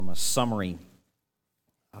a summary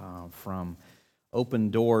from Open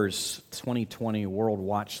Doors 2020 World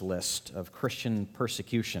Watch List of Christian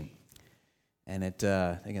persecution. And it,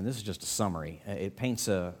 again, this is just a summary. It paints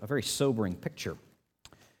a very sobering picture.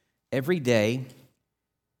 Every day,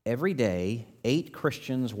 8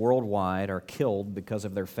 Christians worldwide are killed because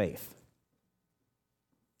of their faith.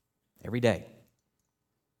 Every day.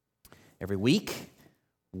 Every week,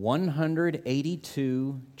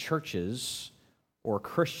 182 churches or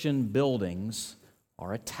Christian buildings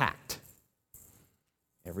are attacked.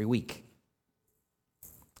 Every week.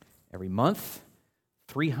 Every month,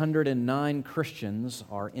 309 Christians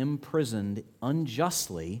are imprisoned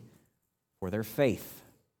unjustly for their faith.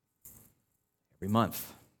 Every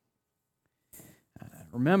month.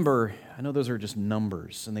 Remember, I know those are just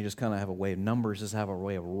numbers, and they just kind of have a way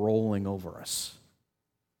of rolling over us.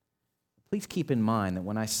 Please keep in mind that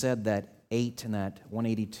when I said that 8 and that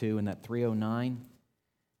 182 and that 309,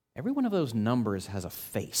 every one of those numbers has a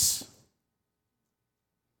face.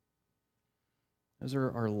 Those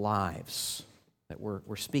are our lives that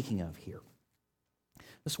we're speaking of here.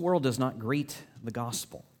 This world does not greet the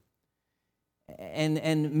gospel.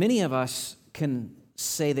 And many of us can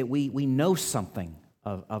say that we know something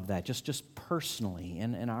of that, just personally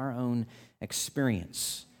in our own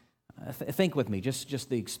experience. Think with me, just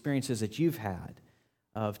the experiences that you've had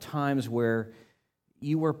of times where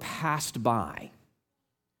you were passed by.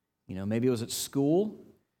 You know, maybe it was at school,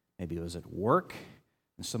 maybe it was at work,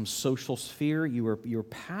 in some social sphere. You were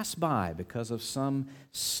passed by because of some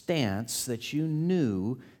stance that you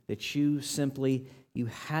knew that you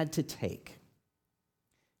had to take.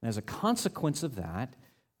 And as a consequence of that,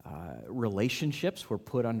 relationships were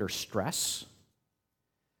put under stress.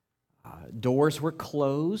 Doors were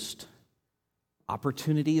closed.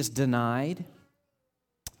 Opportunities denied.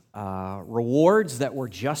 Rewards that were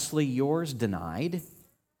justly yours denied.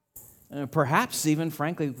 Perhaps even,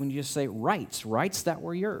 frankly, when you just say rights that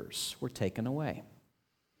were yours were taken away.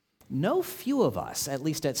 No few of us, at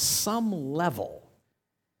least at some level,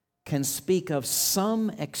 can speak of some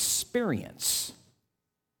experience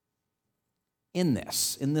in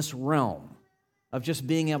this realm of just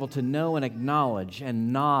being able to know and acknowledge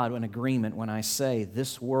and nod in agreement when I say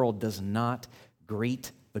this world does not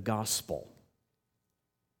greet the gospel.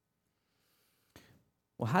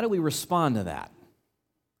 Well, how do we respond to that?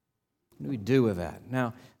 What do we do with that?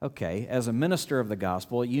 Now, okay, as a minister of the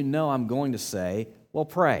gospel, you know I'm going to say, well,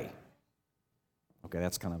 pray. Okay,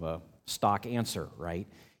 that's kind of a stock answer, right?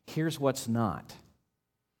 Here's what's not.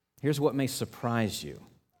 Here's what may surprise you.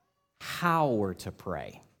 How we're to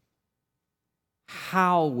pray.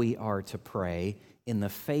 How we are to pray in the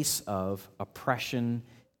face of oppression,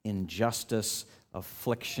 injustice,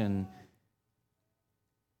 affliction,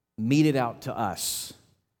 meted out to us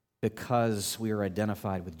because we are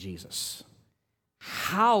identified with Jesus.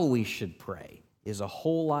 How we should pray is a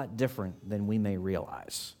whole lot different than we may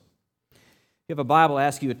realize. If you have a Bible, I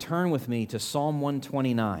ask you to turn with me to Psalm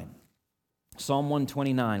 129. Psalm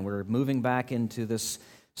 129, we're moving back into this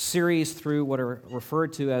series through what are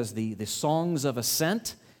referred to as the Songs of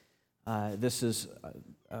Ascent. This is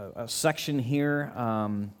a section here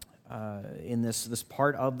in this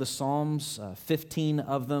part of the Psalms, 15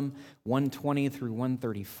 of them, 120 through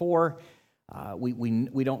 134.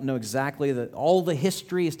 We don't know exactly all the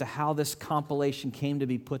history as to how this compilation came to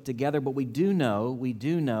be put together, but we do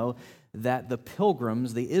know that the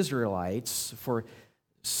pilgrims, the Israelites, for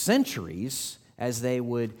centuries, as they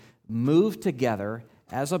would move together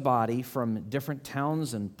as a body from different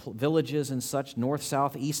towns and villages and such, north,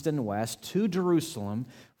 south, east, and west, to Jerusalem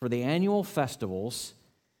for the annual festivals,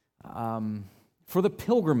 for the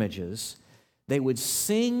pilgrimages, they would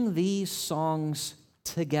sing these songs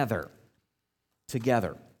together.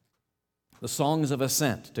 The songs of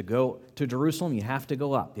ascent. To go to Jerusalem, you have to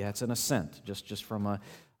go up. Yeah, it's an ascent, just from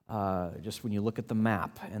just when you look at the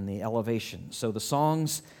map and the elevation. So the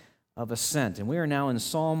songs of ascent. And we are now in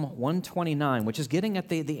Psalm 129, which is getting at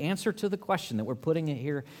the answer to the question that we're putting it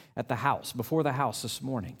here at the house, before the house this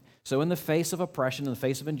morning. So in the face of oppression, in the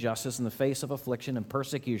face of injustice, in the face of affliction and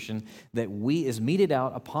persecution that is meted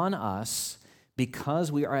out upon us because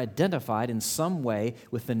we are identified in some way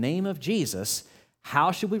with the name of Jesus,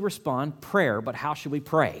 how should we respond? Prayer, but how should we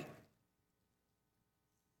pray?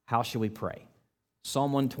 How should we pray?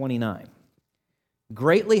 Psalm 129.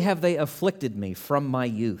 Greatly have they afflicted me from my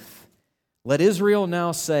youth. Let Israel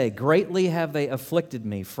now say, greatly have they afflicted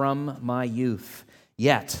me from my youth,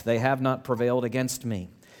 yet they have not prevailed against me.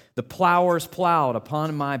 The plowers plowed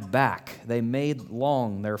upon my back, they made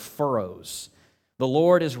long their furrows. The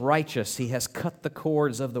Lord is righteous, he has cut the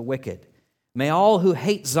cords of the wicked. May all who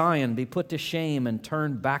hate Zion be put to shame and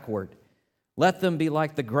turned backward. Let them be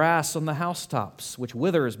like the grass on the housetops, which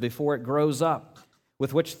withers before it grows up,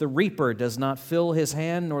 with which the reaper does not fill his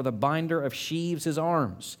hand, nor the binder of sheaves his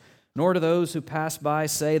arms. Nor do those who pass by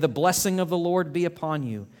say, the blessing of the Lord be upon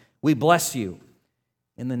you. We bless you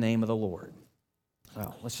in the name of the Lord.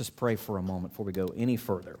 Well, let's just pray for a moment before we go any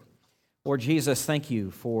further. Lord Jesus, thank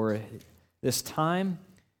you for this time.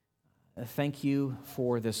 Thank you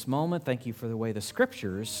for this moment. Thank you for the way the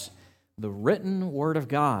Scriptures, the written Word of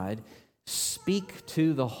God, speak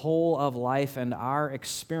to the whole of life and our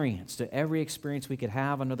experience, to every experience we could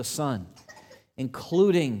have under the sun,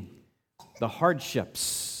 including the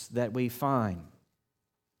hardships that we find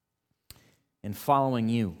in following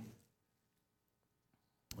you.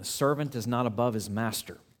 The servant is not above his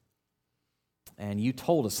master, and you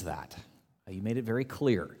told us that. You made it very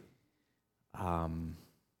clear.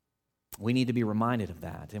 We need to be reminded of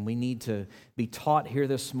that, and we need to be taught here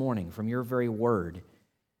this morning from your very word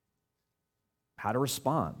how to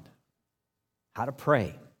respond, how to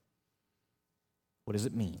pray. What does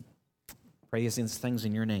it mean? Pray these things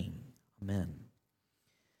in your name. Amen.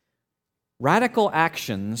 Radical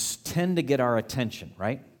actions tend to get our attention,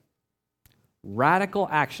 right? Radical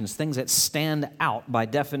actions, things that stand out by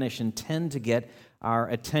definition, tend to get our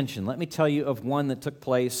attention. Let me tell you of one that took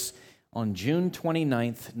place on June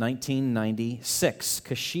 29th, 1996.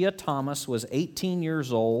 Keshia Thomas was 18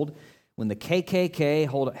 years old when the KKK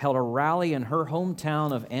held a rally in her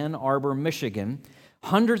hometown of Ann Arbor, Michigan.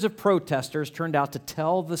 Hundreds of protesters turned out to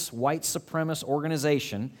tell this white supremacist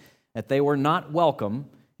organization that they were not welcome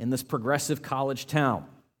in this progressive college town.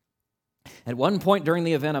 At one point during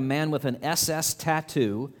the event, a man with an SS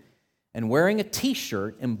tattoo and wearing a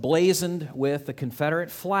T-shirt emblazoned with the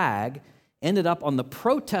Confederate flag ended up on the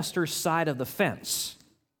protesters' side of the fence,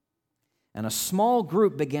 and a small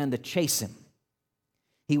group began to chase him.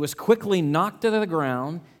 He was quickly knocked to the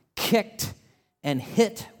ground, kicked, and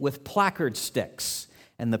hit with placard sticks,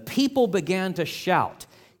 and the people began to shout,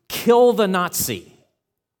 "Kill the Nazi!"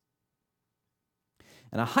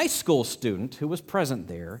 And a high school student who was present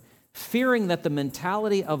there, fearing that the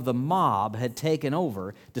mentality of the mob had taken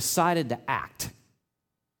over, decided to act.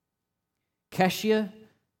 Keshia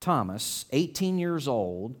Thomas, 18 years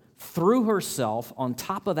old, threw herself on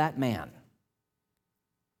top of that man.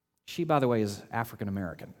 She, by the way, is African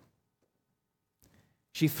American.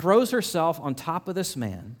 She throws herself on top of this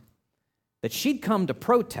man that she'd come to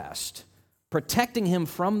protest, protecting him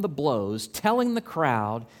from the blows, telling the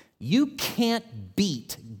crowd, "You can't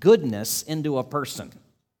beat goodness into a person."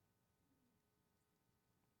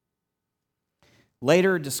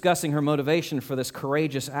 Later, discussing her motivation for this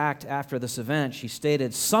courageous act after this event, she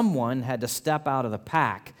stated, "Someone had to step out of the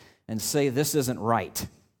pack and say this isn't right.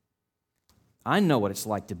 I know what it's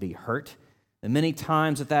like to be hurt. The many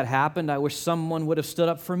times that happened, I wish someone would have stood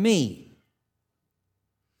up for me."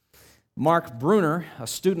 Mark Bruner, a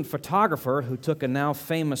student photographer who took a now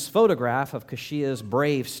famous photograph of Keshia's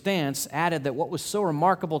brave stance, added that what was so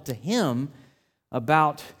remarkable to him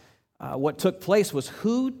about what took place was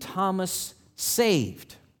who Thomas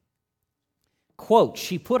saved. Quote,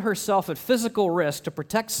 "She put herself at physical risk to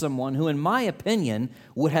protect someone who, in my opinion,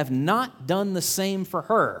 would have not done the same for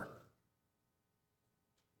her."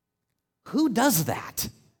 Who does that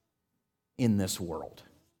in this world?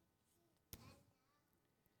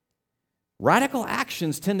 Radical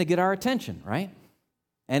actions tend to get our attention, right?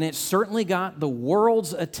 And it certainly got the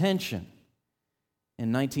world's attention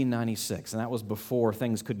in 1996, and that was before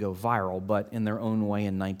things could go viral, but in their own way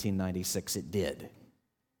in 1996 it did.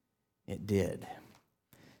 It did.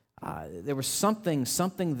 There was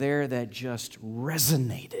something there that just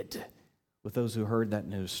resonated with those who heard that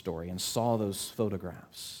news story and saw those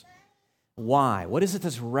photographs. Why? What is it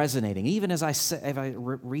that's resonating? Even as I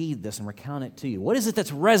read this and recount it to you, what is it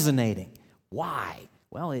that's resonating? Why?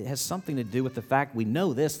 Well, it has something to do with the fact we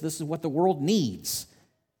know this. This is what the world needs.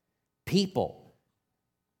 People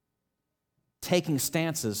taking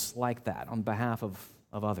stances like that on behalf of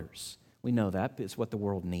others. We know that. It's what the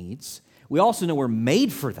world needs. We also know we're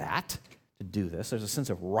made for that, to do this. There's a sense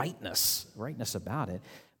of rightness about it.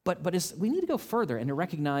 But we need to go further and to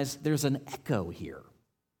recognize there's an echo here.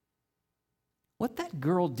 What that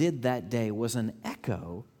girl did that day was an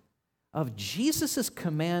echo of Jesus'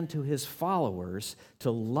 command to his followers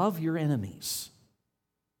to love your enemies.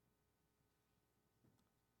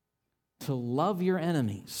 To love your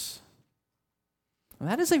enemies. And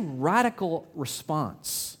that is a radical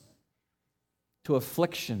response to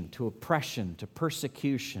affliction, to oppression, to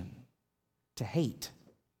persecution, to hate.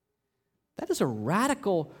 That is a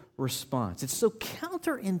radical response. It's so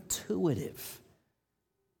counterintuitive.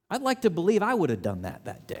 I'd like to believe I would have done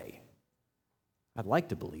that day. I'd like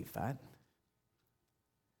to believe that.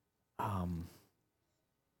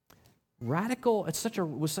 Radical,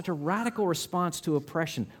 was such a radical response to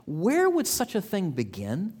oppression. Where would such a thing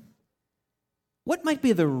begin? What might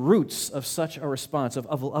be the roots of such a response,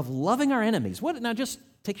 of loving our enemies? Now just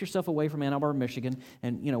take yourself away from Ann Arbor, Michigan,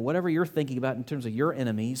 and whatever you're thinking about in terms of your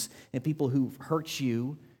enemies and people who hurt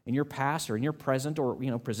you in your past or in your present, or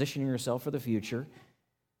positioning yourself for the future.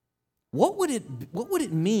 What would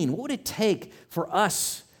it mean? What would it take for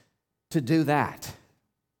us to do that?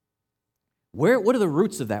 What are the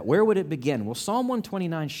roots of that? Where would it begin? Well, Psalm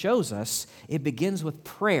 129 shows us it begins with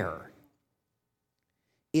prayer.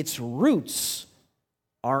 Its roots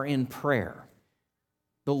are in prayer.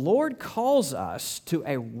 The Lord calls us to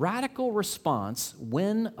a radical response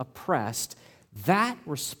when oppressed. That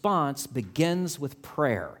response begins with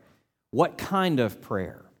prayer. What kind of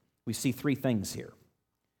prayer? We see three things here.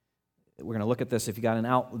 We're going to look at this. If you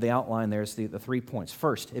got the outline, there's the 3 points.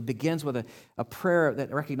 First, it begins with a prayer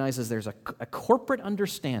that recognizes there's a corporate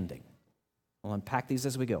understanding. We'll unpack these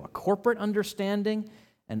as we go. A corporate understanding,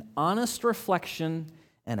 an honest reflection,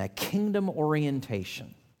 and a kingdom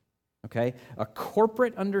orientation. Okay? A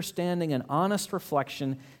corporate understanding, an honest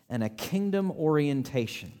reflection, and a kingdom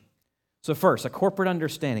orientation. So first, a corporate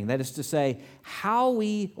understanding. That is to say, who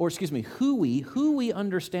we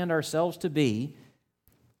understand ourselves to be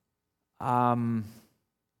in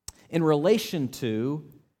relation to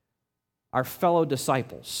our fellow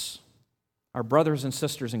disciples, our brothers and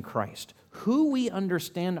sisters in Christ, who we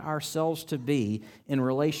understand ourselves to be in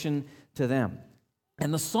relation to them.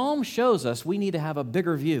 And the Psalm shows us we need to have a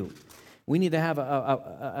bigger view. We need to have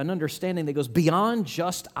an understanding that goes beyond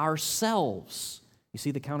just ourselves. You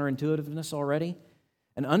see the counterintuitiveness already?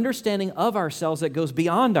 An understanding of ourselves that goes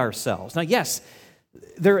beyond ourselves. Now, yes,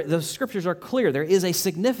 the scriptures are clear. There is a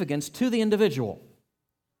significance to the individual.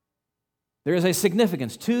 There is a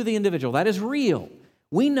significance to the individual. That is real.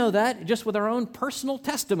 We know that just with our own personal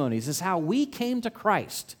testimonies is how we came to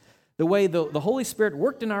Christ. The way the Holy Spirit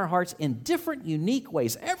worked in our hearts in different, unique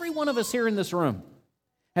ways. Every one of us here in this room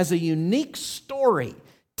has a unique story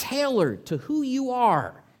tailored to who you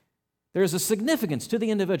are. There's a significance to the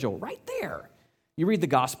individual right there. You read the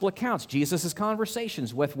gospel accounts, Jesus'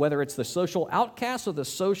 conversations with whether it's the social outcast or the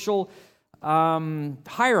social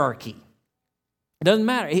hierarchy. It doesn't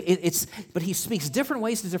matter. But he speaks different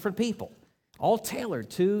ways to different people, all tailored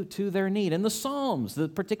to their need. And the Psalms, the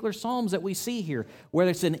particular Psalms that we see here, where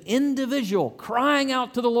it's an individual crying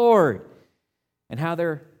out to the Lord and how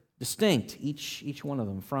they're distinct, each one of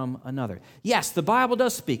them from another. Yes, the Bible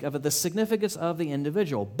does speak of the significance of the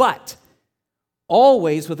individual, but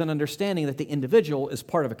always with an understanding that the individual is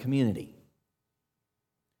part of a community.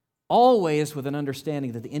 Always with an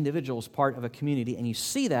understanding that the individual is part of a community, and you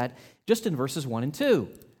see that just in verses 1 and 2.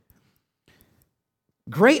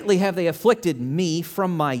 Greatly have they afflicted me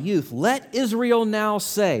from my youth. Let Israel now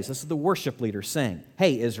say, so this is the worship leader saying,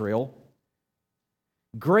 hey, Israel,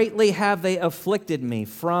 greatly have they afflicted me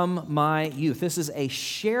from my youth. This is a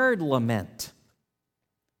shared lament.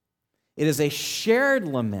 It is a shared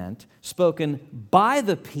lament spoken by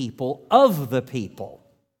the people of the people.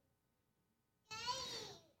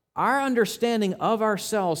 Our understanding of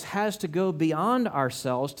ourselves has to go beyond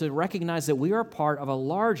ourselves to recognize that we are part of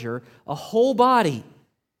a whole body.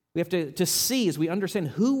 We have to see, as we understand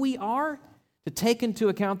who we are, to take into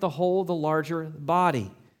account the larger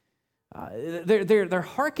body. They're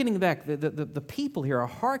hearkening back, the people here are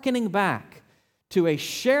hearkening back to a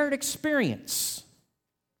shared experience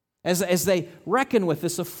as they reckon with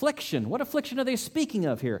this affliction. What affliction are they speaking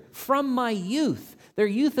of here? From my youth, their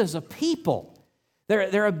youth as a people,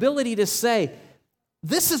 their ability to say,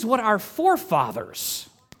 this is what our forefathers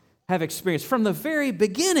have experienced from the very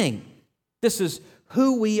beginning. This is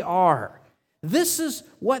who we are. This is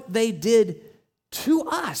what they did to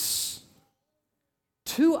us.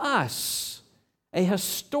 To us, a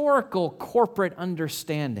historical corporate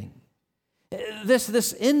understanding.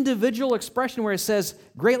 This individual expression where it says,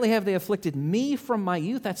 greatly have they afflicted me from my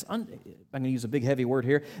youth, I'm going to use a big heavy word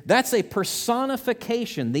here. That's a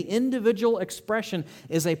personification. The individual expression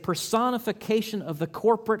is a personification of the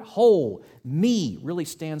corporate whole. Me really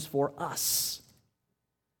stands for us.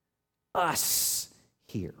 Us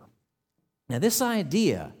here. Now, this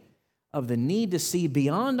idea of the need to see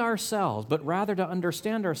beyond ourselves, but rather to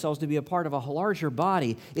understand ourselves to be a part of a larger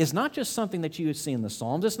body, is not just something that you see in the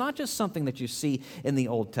Psalms. It's not just something that you see in the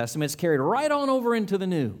Old Testament. It's carried right on over into the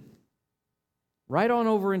New. Right on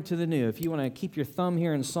over into the New. If you want to keep your thumb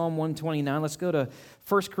here in Psalm 129, let's go to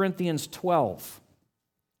 1 Corinthians 12.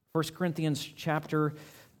 1 Corinthians chapter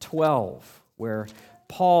 12, where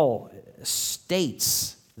Paul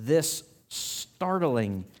states this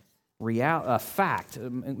startling fact.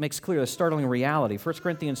 It makes clear the startling reality. 1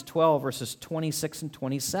 Corinthians 12, verses 26 and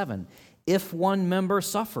 27. If one member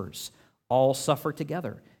suffers, all suffer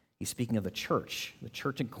together. He's speaking of the church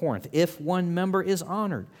in Corinth. If one member is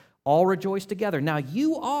honored, all rejoice together. Now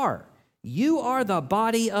you are the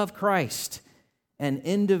body of Christ and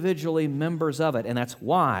individually members of it. And that's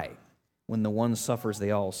why when the one suffers,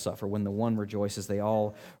 they all suffer. When the one rejoices, they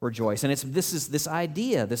all rejoice. And this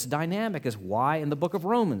idea, this dynamic is why in the book of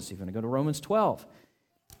Romans, you're going to go to Romans 12.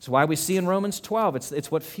 It's why we see in Romans 12,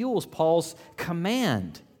 it's what fuels Paul's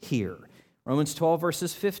command here. Romans 12,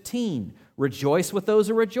 verses 15. Rejoice with those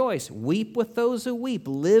who rejoice. Weep with those who weep.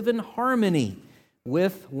 Live in harmony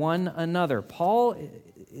with one another. Paul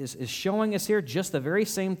is showing us here just the very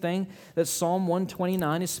same thing that Psalm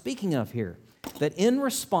 129 is speaking of here. That in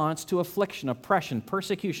response to affliction, oppression,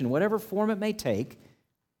 persecution, whatever form it may take,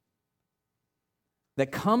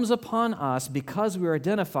 that comes upon us because we are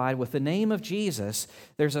identified with the name of Jesus,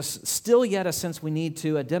 there's still yet a sense we need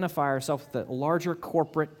to identify ourselves with the larger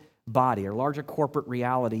corporate body or larger corporate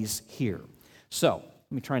realities here. So,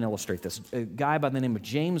 let me try and illustrate this. A guy by the name of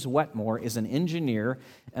James Wetmore is an engineer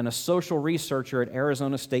and a social researcher at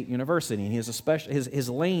Arizona State University. And his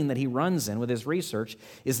lane that he runs in with his research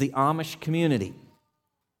is the Amish community,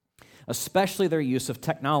 especially their use of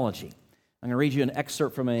technology. I'm going to read you an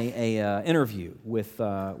excerpt from an interview with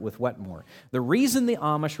Wetmore. The reason the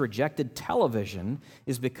Amish rejected television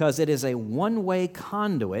is because it is a one-way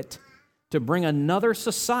conduit to bring another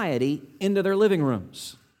society into their living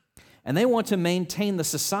rooms. And they want to maintain the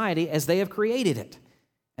society as they have created it.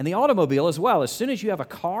 And the automobile as well. As soon as you have a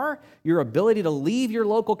car, your ability to leave your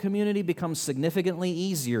local community becomes significantly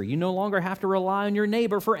easier. You no longer have to rely on your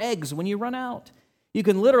neighbor for eggs when you run out. You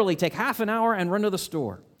can literally take half an hour and run to the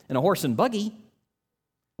store. In a horse and buggy,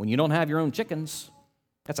 when you don't have your own chickens,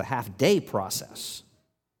 that's a half-day process.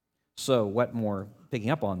 So Wetmore, picking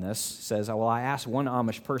up on this, says, well, I asked one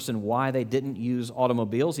Amish person why they didn't use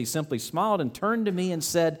automobiles. He simply smiled and turned to me and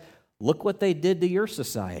said, look what they did to your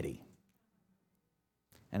society.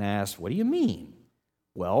 And I asked, what do you mean?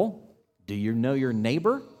 Well, do you know your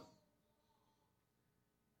neighbor?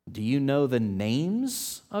 Do you know the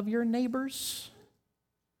names of your neighbors?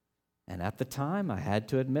 And at the time, I had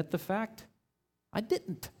to admit the fact, I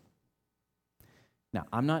didn't. Now,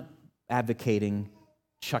 I'm not advocating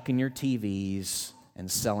chucking your TVs and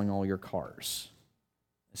selling all your cars.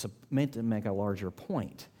 It's meant to make a larger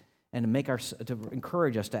point and to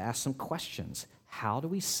encourage us to ask some questions. How do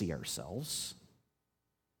we see ourselves?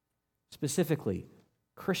 Specifically,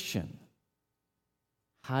 Christian,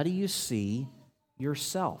 how do you see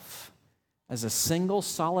yourself? As a single,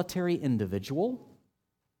 solitary individual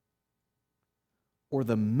or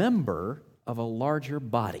the member of a larger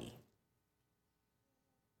body?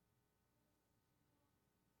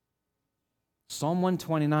 Psalm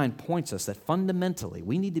 129 points us that fundamentally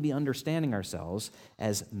we need to be understanding ourselves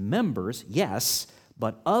as members, yes,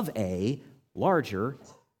 but of a larger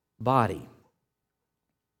body.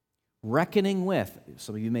 Reckoning with,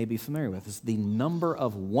 some of you may be familiar with, is the number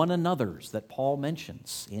of one another's that Paul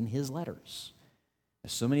mentions in his letters.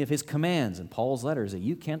 There's so many of his commands in Paul's letters that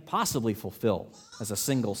you can't possibly fulfill as a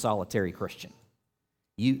single solitary Christian.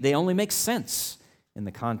 They only make sense in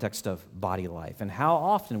the context of body life. And how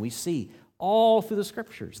often we see all through the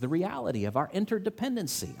Scriptures the reality of our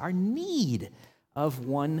interdependency, our need of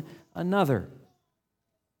one another.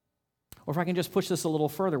 Or if I can just push this a little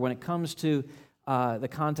further, when it comes to the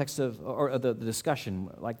context of, or the discussion,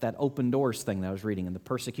 like that open doors thing that I was reading in the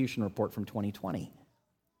persecution report from 2020.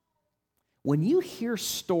 When you hear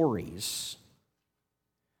stories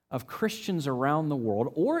of Christians around the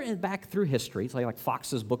world, or back through history, it's like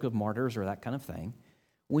Fox's Book of Martyrs or that kind of thing,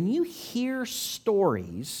 when you hear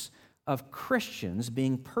stories of Christians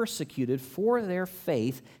being persecuted for their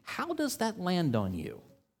faith, how does that land on you?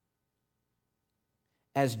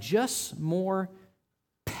 As just more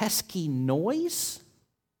pesky noise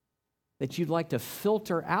that you'd like to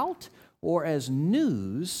filter out, or as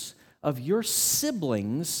news of your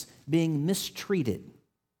siblings being mistreated?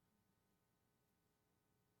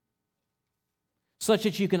 Such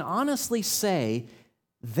that you can honestly say,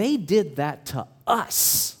 they did that to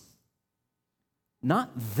us.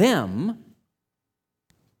 Not them,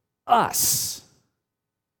 us.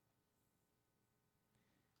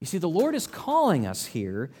 You see, the Lord is calling us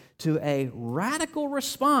here to a radical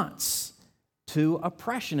response to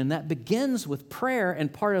oppression, and that begins with prayer,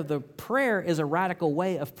 and part of the prayer is a radical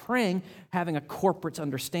way of praying, having a corporate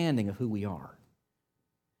understanding of who we are.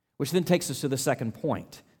 Which then takes us to the second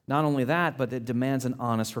point. Not only that, but it demands an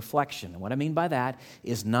honest reflection. And what I mean by that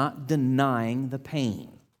is not denying the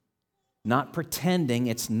pain, not pretending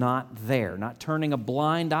it's not there, not turning a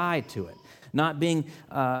blind eye to it, not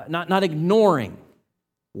ignoring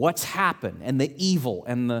what's happened and the evil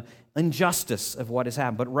and the injustice of what has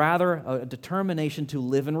happened, but rather a determination to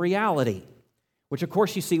live in reality, which of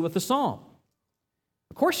course you see with the psalm.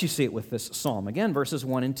 Of course you see it with this psalm. Again, verses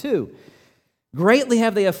 1 and 2. Greatly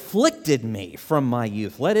have they afflicted me from my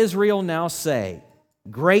youth. Let Israel now say,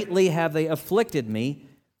 greatly have they afflicted me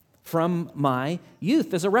from my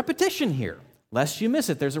youth. There's a repetition here. Lest you miss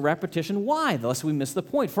it, there's a repetition. Why? Lest we miss the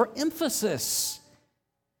point. For emphasis.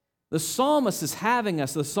 The psalmist is having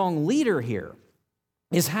us, the song leader here,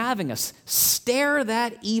 is having us stare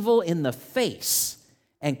that evil in the face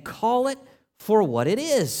and call it for what it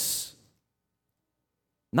is.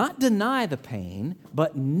 Not deny the pain,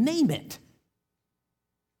 but name it.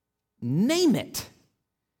 Name it.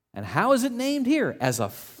 And how is it named here? As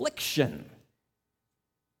affliction.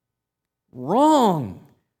 Wrong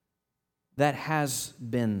that has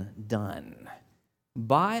been done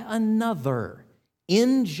by another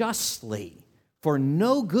unjustly for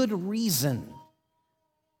no good reason.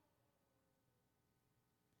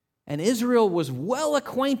 And Israel was well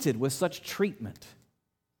acquainted with such treatment,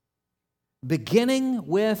 beginning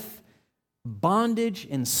with bondage,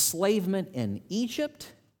 enslavement in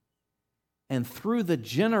Egypt, and through the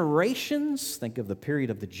generations, think of the period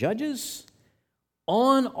of the Judges,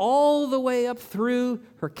 on all the way up through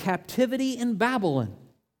her captivity in Babylon.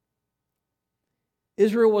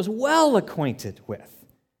 Israel was well acquainted with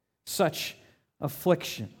such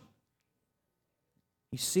affliction.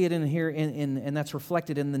 You see it in here, and that's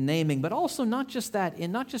reflected in the naming, but also not just that,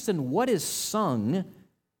 and not just in what is sung,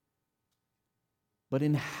 but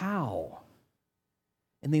in how.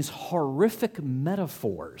 In these horrific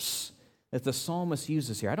metaphors that the psalmist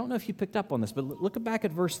uses here. I don't know if you picked up on this, but look back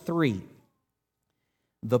at verse 3.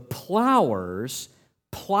 The plowers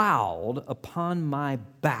plowed upon my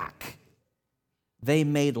back. They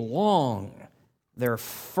made long their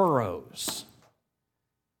furrows.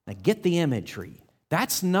 Now get the imagery.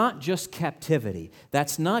 That's not just captivity.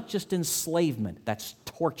 That's not just enslavement. That's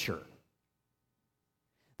torture.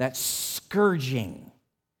 That's scourging.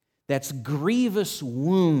 That's grievous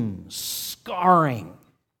wounds, scarring.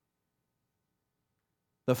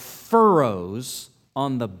 The furrows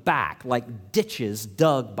on the back, like ditches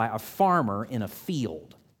dug by a farmer in a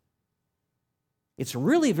field. It's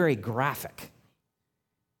really very graphic.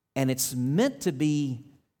 And it's meant to be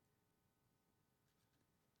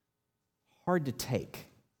hard to take,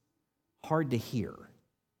 hard to hear.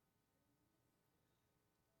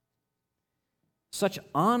 Such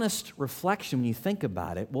honest reflection when you think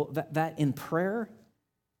about it, well, that in prayer,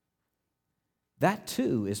 that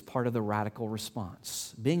too is part of the radical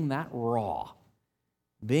response. Being that raw,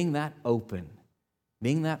 being that open,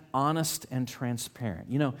 being that honest and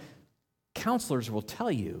transparent. You know, counselors will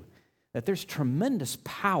tell you that there's tremendous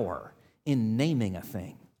power in naming a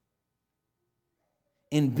thing,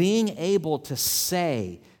 in being able to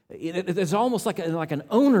say, it's almost like an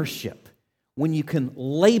ownership when you can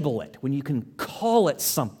label it, when you can call it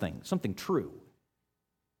something true.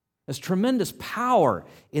 There's tremendous power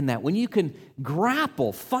in that. When you can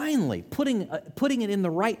grapple, finally, putting it in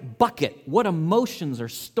the right bucket, what emotions are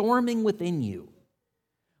storming within you,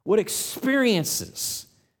 what experiences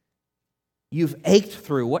you've ached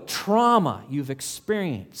through, what trauma you've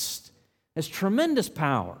experienced. There's tremendous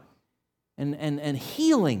power and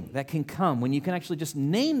healing that can come when you can actually just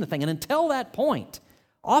name the thing. And until that point,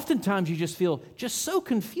 oftentimes you just feel just so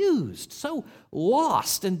confused, so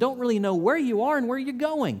lost, and don't really know where you are and where you're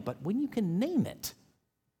going. But when you can name it,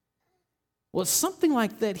 well, it's something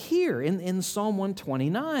like that here in Psalm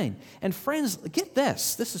 129. And friends, get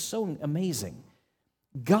this. This is so amazing.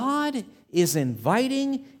 God is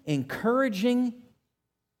inviting, encouraging,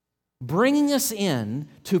 bringing us in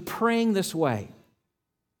to praying this way,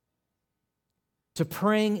 to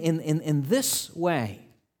praying in this way,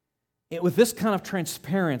 with this kind of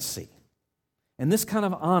transparency, and this kind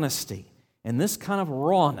of honesty, and this kind of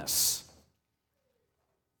rawness.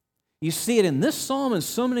 You see it in this psalm and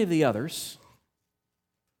so many of the others.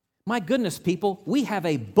 My goodness, people, we have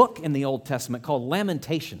a book in the Old Testament called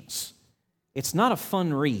Lamentations. It's not a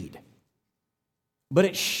fun read, but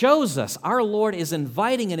it shows us our Lord is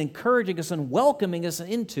inviting and encouraging us and welcoming us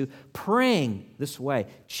into praying this way.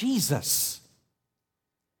 Jesus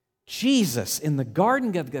in the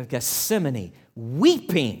Garden of Gethsemane,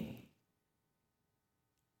 weeping.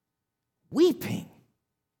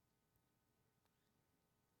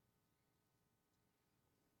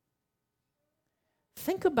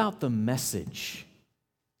 Think about the message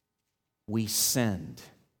we sinned,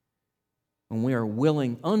 when we are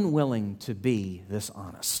unwilling to be this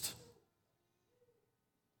honest.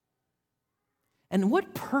 And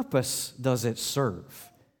what purpose does it serve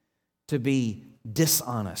to be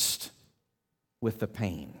dishonest with the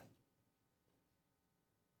pain?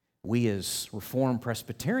 We as Reformed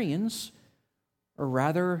Presbyterians are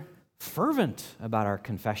rather fervent about our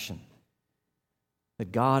confession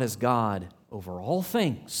that God is God over all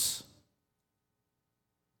things.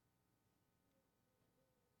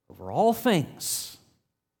 Over all things.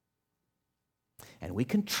 And we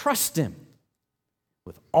can trust Him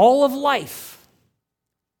with all of life.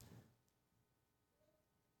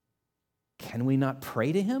 Can we not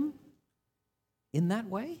pray to Him in that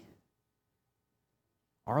way?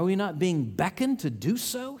 Are we not being beckoned to do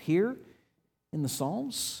so here in the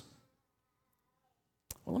Psalms?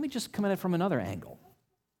 Well, let me just come at it from another angle.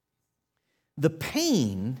 The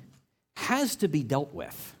pain has to be dealt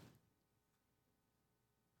with.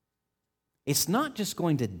 It's not just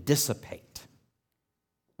going to dissipate,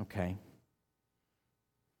 okay?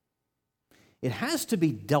 It has to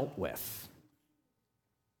be dealt with.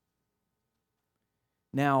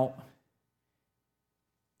 Now,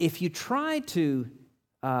 if you try to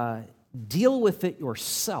deal with it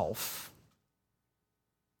yourself,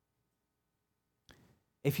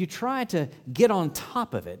 if you try to get on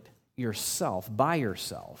top of it yourself, by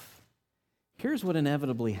yourself, here's what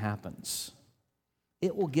inevitably happens.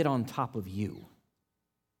 It will get on top of you.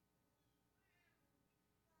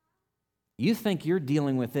 You think you're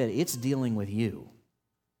dealing with it, it's dealing with you.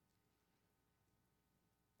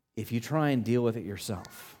 If you try and deal with it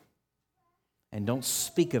yourself and don't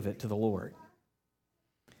speak of it to the Lord.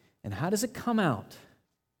 And how does it come out?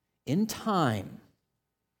 In time,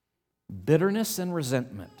 bitterness and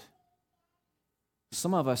resentment.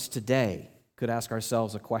 Some of us today could ask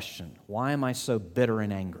ourselves a question: why am I so bitter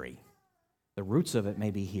and angry? The roots of it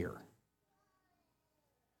may be here.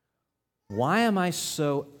 Why am I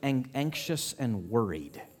so anxious and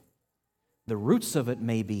worried? The roots of it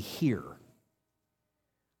may be here.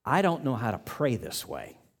 I don't know how to pray this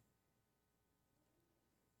way.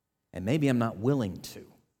 And maybe I'm not willing to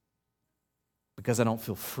because I don't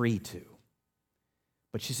feel free to.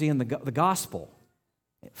 But you see, in the gospel,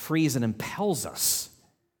 it frees and impels us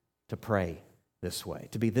to pray this way,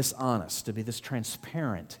 to be this honest, to be this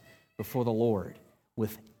transparent before the Lord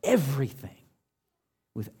with everything,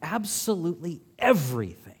 with absolutely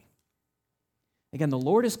everything. Again, the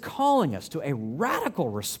Lord is calling us to a radical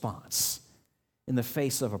response in the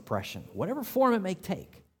face of oppression, whatever form it may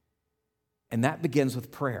take. And that begins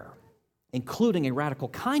with prayer, including a radical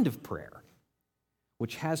kind of prayer,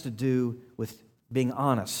 which has to do with being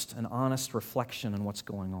honest, an honest reflection on what's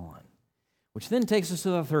going on. Which then takes us to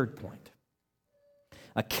the third point,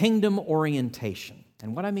 a kingdom orientation.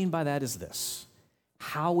 And what I mean by that is this: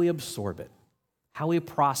 how we absorb it, how we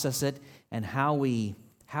process it, and how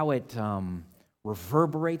it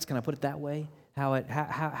reverberates. Can I put it that way?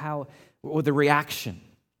 Or the reaction,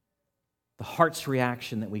 the heart's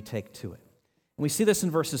reaction that we take to it. And we see this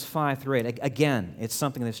in verses 5 through 8. Again, it's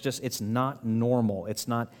something that's it's not normal. It's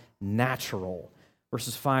not natural.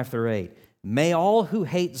 Verses 5 through 8. May all who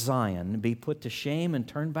hate Zion be put to shame and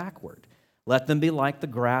turn backward. Let them be like the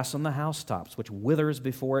grass on the housetops, which withers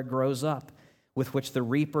before it grows up, with which the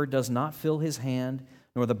reaper does not fill his hand,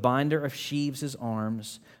 nor the binder of sheaves his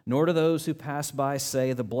arms, nor do those who pass by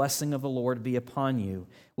say, the blessing of the Lord be upon you.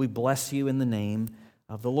 We bless you in the name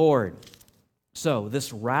of the Lord. So,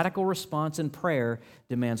 this radical response in prayer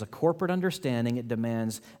demands a corporate understanding, it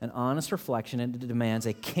demands an honest reflection, and it demands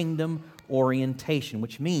a kingdom orientation,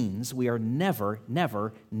 which means we are never,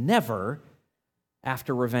 never, never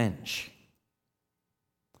after revenge.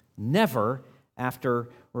 Never after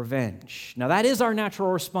revenge. Now, that is our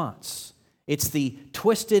natural response. It's the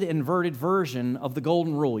twisted, inverted version of the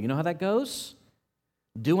golden rule. You know how that goes?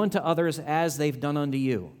 Do unto others as they've done unto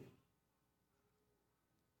you.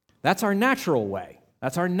 That's our natural way.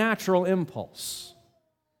 That's our natural impulse.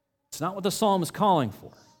 It's not what the psalm is calling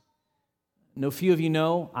for. No few of you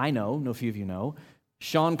know,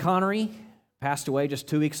 Sean Connery passed away just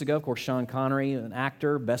 2 weeks ago. Of course, Sean Connery, an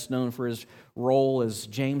actor, best known for his role as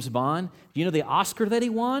James Bond. Do you know the Oscar that he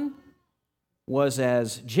won was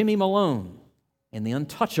as Jimmy Malone in The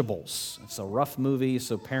Untouchables? It's a rough movie,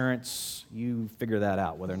 so parents, you figure that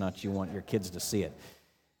out, whether or not you want your kids to see it.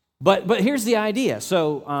 But here's the idea.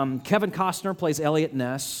 So Kevin Costner plays Elliot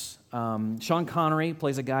Ness. Sean Connery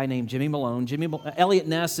plays a guy named Jimmy Malone. Elliot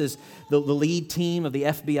Ness is the lead team of the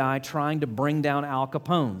FBI trying to bring down Al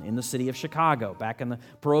Capone in the city of Chicago back in the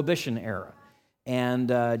Prohibition era.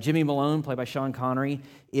 And Jimmy Malone, played by Sean Connery,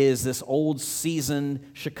 is this old,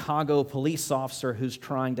 seasoned Chicago police officer who's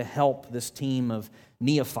trying to help this team of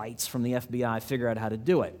neophytes from the FBI figure out how to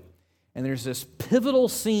do it. And there's this pivotal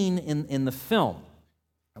scene in the film.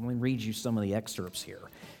 I'm going to read you some of the excerpts here.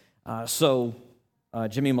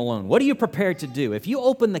 Jimmy Malone, what are you prepared to do? If you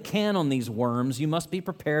open the can on these worms, you must be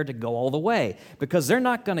prepared to go all the way, because they're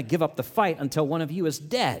not going to give up the fight until one of you is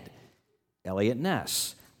dead. Elliot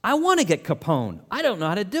Ness, I want to get Capone. I don't know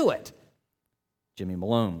how to do it. Jimmy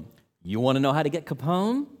Malone, you want to know how to get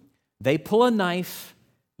Capone? They pull a knife,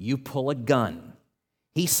 you pull a gun.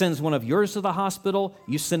 He sends one of yours to the hospital,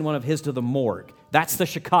 you send one of his to the morgue. That's the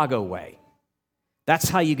Chicago way. That's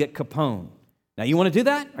how you get Capone. Now, you want to do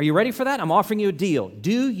that? Are you ready for that? I'm offering you a deal.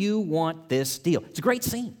 Do you want this deal? It's a great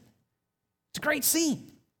scene. It's a great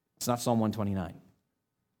scene. It's not Psalm 129.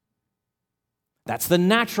 That's the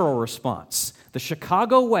natural response. The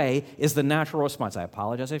Chicago way is the natural response. I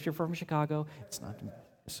apologize if you're from Chicago. It's not.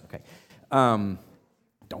 It's okay.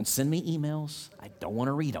 Don't send me emails. I don't want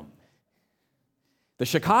to read them. The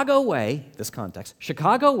Chicago way, this context,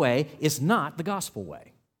 Chicago way is not the gospel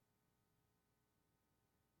way.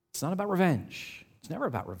 It's not about revenge. It's never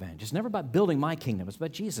about revenge. It's never about building my kingdom. It's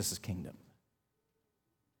about Jesus' kingdom.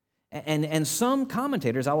 And some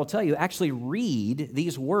commentators, I will tell you, actually read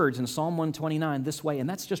these words in Psalm 129 this way, and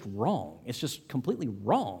that's just wrong. It's just completely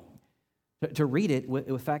wrong to read it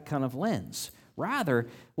with that kind of lens. Rather,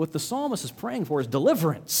 what the psalmist is praying for is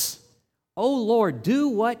deliverance. Oh Lord, do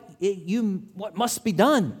what must be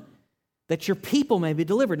done, that your people may be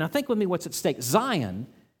delivered. Now think with me what's at stake. Zion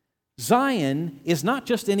is not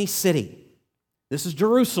just any city. This is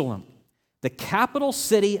Jerusalem, the capital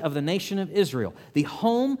city of the nation of Israel, the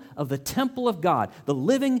home of the temple of God, the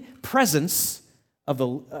living presence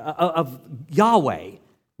of Yahweh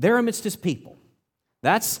there amidst his people.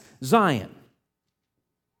 That's Zion,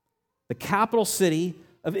 the capital city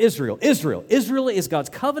of Israel. Israel is God's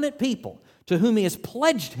covenant people to whom he has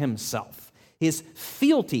pledged himself, his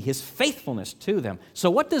fealty, his faithfulness to them. So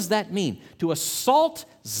what does that mean? To assault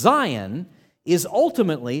Zion is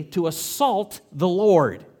ultimately to assault the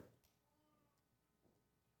Lord.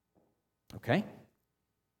 Okay?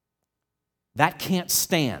 That can't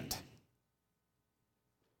stand.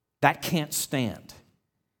 That can't stand.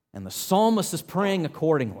 And the psalmist is praying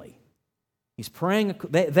accordingly. He's praying,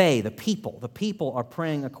 the people are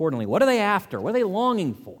praying accordingly. What are they after? What are they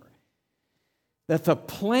longing for? That the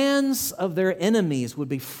plans of their enemies would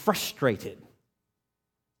be frustrated.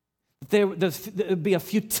 There would be a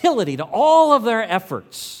futility to all of their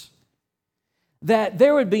efforts. That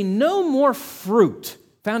there would be no more fruit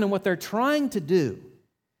found in what they're trying to do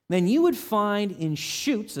than you would find in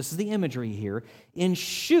shoots, this is the imagery here, in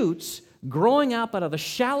shoots growing up out of the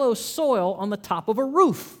shallow soil on the top of a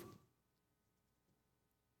roof.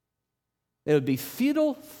 It would be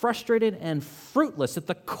futile, frustrated, and fruitless. That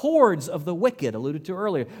the cords of the wicked, alluded to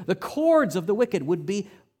earlier, the cords of the wicked would be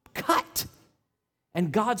cut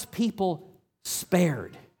and God's people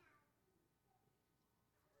spared.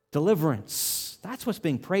 Deliverance. That's what's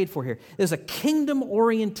being prayed for here. There's a kingdom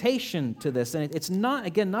orientation to this, and it's not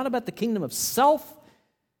about the kingdom of self,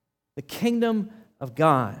 the kingdom of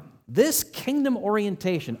God. This kingdom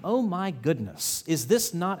orientation, oh my goodness, is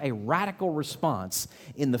this not a radical response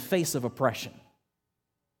in the face of oppression?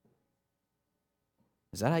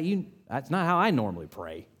 Is that that's not how I normally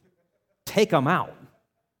pray. Take them out.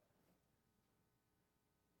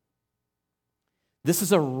 This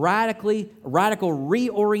is a radical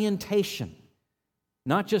reorientation,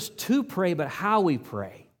 not just to pray, but how we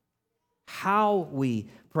pray. How we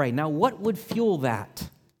pray. Now, what would fuel that?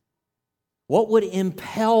 What would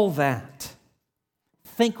impel that?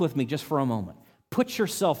 Think with me just for a moment. Put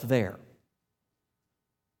yourself there.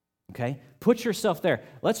 Okay? Put yourself there.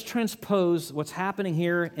 Let's transpose what's happening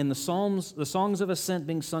here in the Psalms, the songs of ascent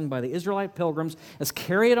being sung by the Israelite pilgrims. Let's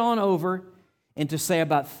carry it on over into, say,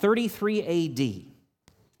 about 33 A.D.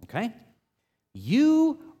 Okay?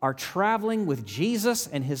 You are traveling with Jesus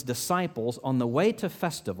and his disciples on the way to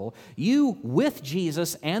festival. You, with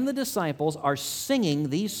Jesus and the disciples, are singing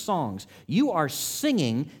these songs. You are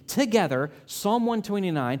singing together Psalm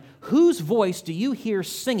 129. Whose voice do you hear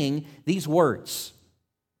singing these words?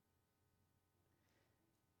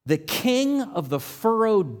 The king of the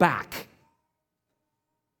furrowed back.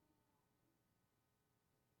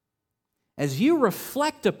 As you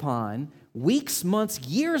reflect upon weeks, months,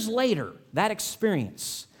 years later, that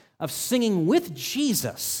experience of singing with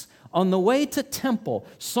Jesus on the way to temple,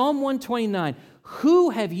 Psalm 129,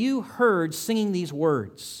 who have you heard singing these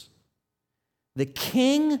words? The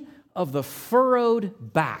king of the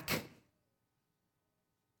furrowed back.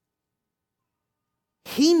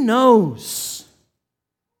 He knows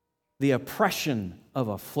the oppression of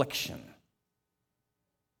affliction.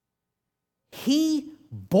 He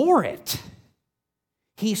bore it.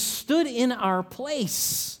 He stood in our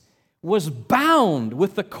place, was bound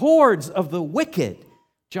with the cords of the wicked.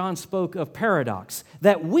 John spoke of paradox,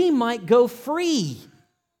 that we might go free.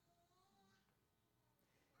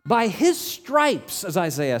 By His stripes, as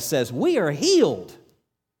Isaiah says, we are healed.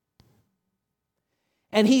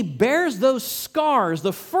 And He bears those scars,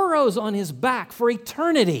 the furrows on His back for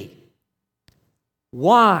eternity.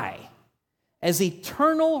 Why? As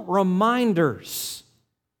eternal reminders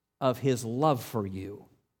of His love for you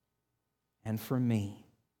and for me.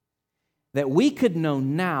 That we could know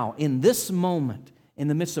now, in this moment, in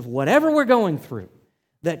the midst of whatever we're going through,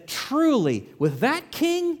 that truly, with that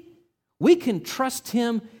King, we can trust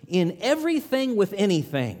Him in everything with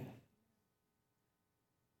anything.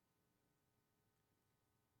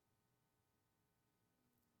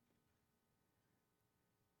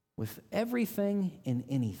 With everything in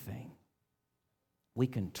anything, we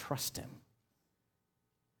can trust Him.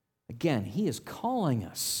 Again, He is calling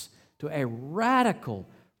us to a radical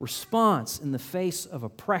response in the face of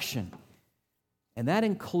oppression. And that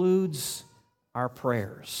includes our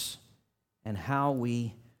prayers and how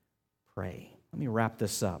we pray. Let me wrap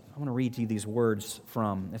this up. I want to read to you these words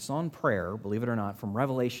it's on prayer, believe it or not, from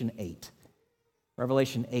Revelation 8.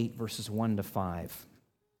 Revelation 8, verses 1 to 5.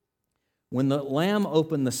 When the Lamb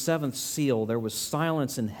opened the seventh seal, there was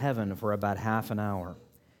silence in heaven for about half an hour.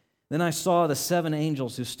 Then I saw the 7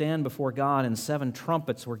 angels who stand before God, and 7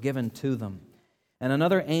 trumpets were given to them. And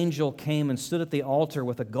another angel came and stood at the altar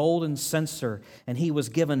with a golden censer, and he was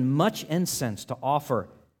given much incense to offer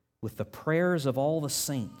with the prayers of all the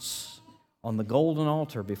saints on the golden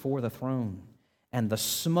altar before the throne. And the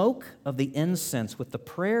smoke of the incense with the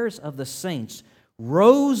prayers of the saints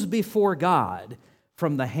rose before God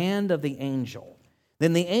from the hand of the angel.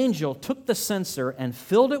 Then the angel took the censer and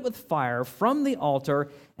filled it with fire from the altar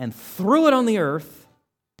and threw it on the earth.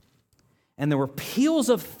 And there were peals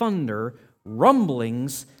of thunder,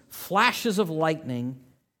 rumblings, flashes of lightning,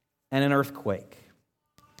 and an earthquake.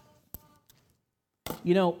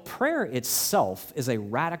 You know, prayer itself is a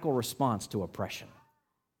radical response to oppression.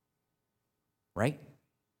 Right?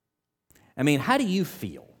 I mean, how do you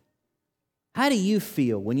feel? How do you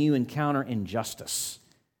feel when you encounter injustice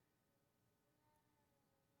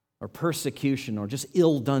or persecution or just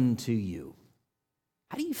ill done to you?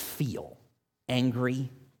 How do you feel? Angry,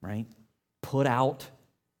 right? Put out,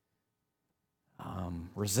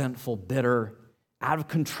 resentful, bitter, out of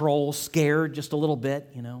control, scared just a little bit,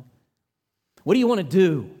 you know? What do you want to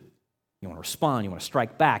do? You want to respond, you want to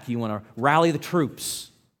strike back, you want to rally the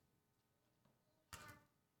troops.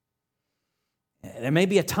 There may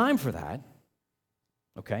be a time for that,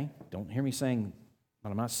 okay? Don't hear me saying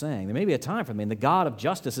what I'm not saying. There may be a time for me, and the God of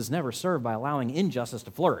justice is never served by allowing injustice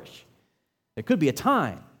to flourish. There could be a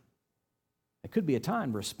time. There could be a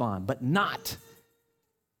time to respond, but not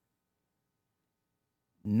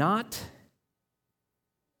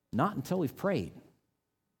until we've prayed.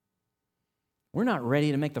 We're not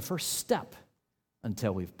ready to make the first step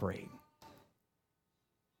until we've prayed.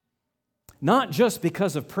 Not just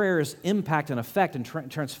because of prayer's impact and effect and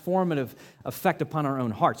transformative effect upon our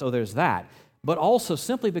own hearts. Oh, there's that. But also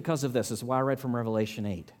simply because of this. This is why I read from Revelation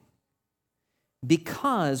 8.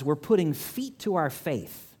 Because we're putting feet to our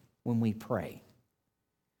faith when we pray.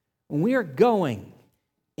 When we are going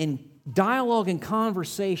in dialogue and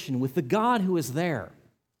conversation with the God who is there,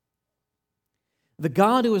 the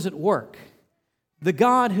God who is at work, the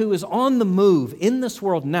God who is on the move in this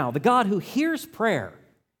world now, the God who hears prayer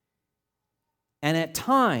and at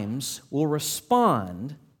times will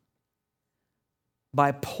respond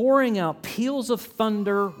by pouring out peals of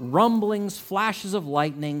thunder, rumblings, flashes of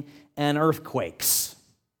lightning, and earthquakes.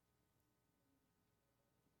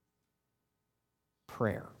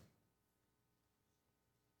 Prayer.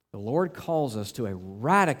 The Lord calls us to a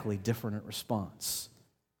radically different response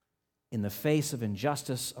in the face of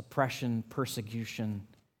injustice, oppression, persecution,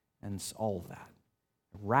 and all of that.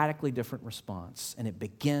 A radically different response, and it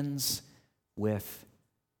begins with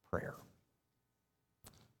prayer.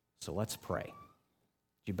 So let's pray.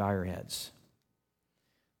 Would you bow your heads?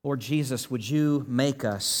 Lord Jesus, would you make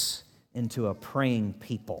us into a praying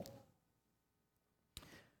people,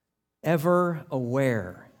 ever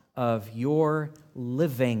aware of your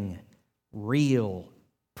living, real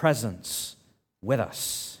presence with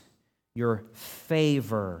us, your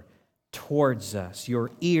favor towards us,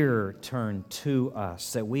 your ear turned to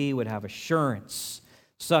us, that we would have assurance,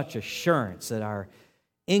 such assurance that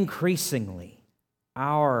increasingly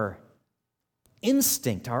our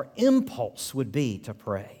instinct, our impulse would be to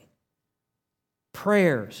pray.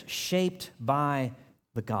 Prayers shaped by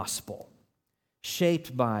the gospel,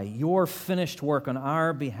 shaped by your finished work on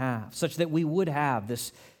our behalf, such that we would have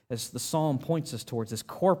this, as the psalm points us towards, this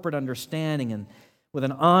corporate understanding and with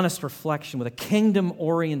an honest reflection, with a kingdom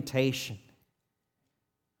orientation.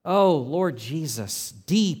 Oh, Lord Jesus,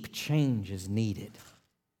 deep change is needed.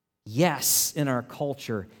 Yes, in our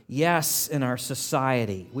culture. Yes, in our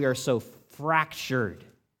society. We are so fractured.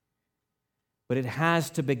 But it has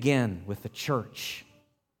to begin with the church.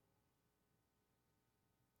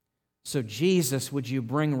 So, Jesus, would you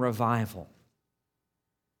bring revival?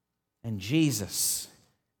 And Jesus,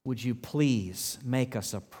 would you please make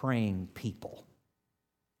us a praying people?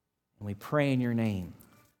 And we pray in your name.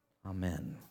 Amen.